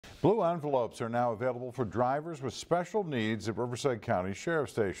Blue envelopes are now available for drivers with special needs at Riverside County Sheriff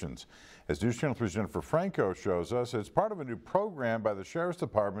Stations. As News Channel 3's Jennifer Franco shows us, it's part of a new program by the Sheriff's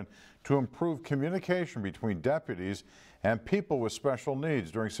Department to improve communication between deputies and people with special needs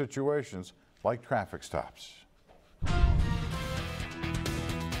during situations like traffic stops.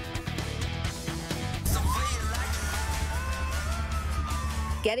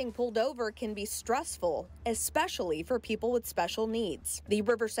 Getting pulled over can be stressful, especially for people with special needs. The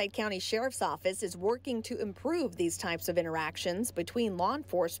Riverside County Sheriff's Office is working to improve these types of interactions between law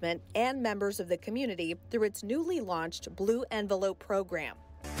enforcement and members of the community through its newly launched Blue Envelope program.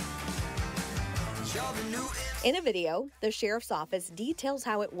 In a video, the Sheriff's Office details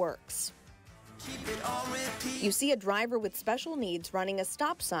how it works. You see a driver with special needs running a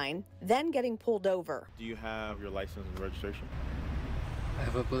stop sign, then getting pulled over. Do you have your license and registration? I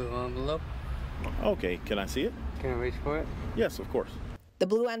have a blue envelope. Okay, can I see it? Can I reach for it? Yes, of course. The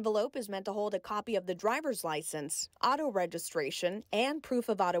blue envelope is meant to hold a copy of the driver's license, auto registration, and proof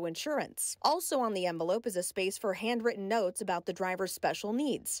of auto insurance. Also on the envelope is a space for handwritten notes about the driver's special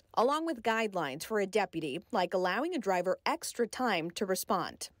needs, along with guidelines for a deputy, like allowing a driver extra time to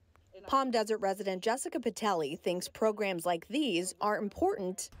respond. Palm Desert resident Jessica Patelli thinks programs like these are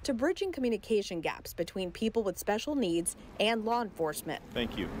important to bridging communication gaps between people with special needs and law enforcement.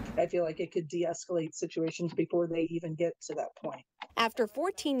 Thank you. I feel like it could de-escalate situations before they even get to that point. After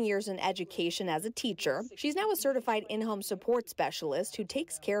 14 years in education as a teacher, she's now a certified in-home support specialist who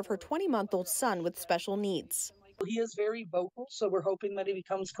takes care of her 20-month-old son with special needs. He is very vocal, so we're hoping that he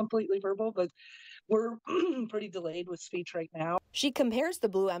becomes completely verbal, but we're pretty delayed with speech right now. She compares the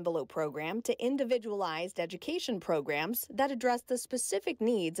Blue Envelope program to individualized education programs that address the specific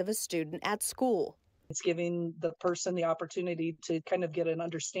needs of a student at school. It's giving the person the opportunity to kind of get an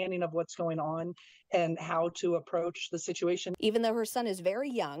understanding of what's going on and how to approach the situation. Even though her son is very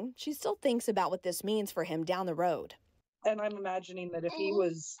young, she still thinks about what this means for him down the road. And I'm imagining that if he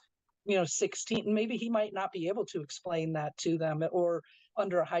was 16, maybe he might not be able to explain that to them, or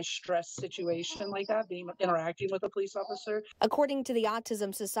under a high stress situation like that, interacting with a police officer. According to the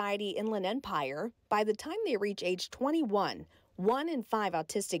Autism Society Inland Empire, by the time they reach age 21, 1 in 5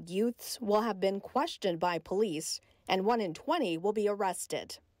 autistic youths will have been questioned by police, and 1 in 20 will be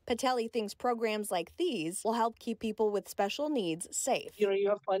arrested. Patelli thinks programs like these will help keep people with special needs safe. You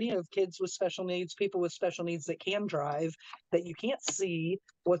have plenty of kids with special needs, people with special needs that can drive, that you can't see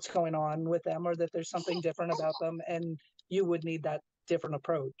what's going on with them or that there's something different about them, and you would need that different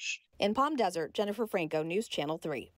approach. In Palm Desert, Jennifer Franco, News Channel 3.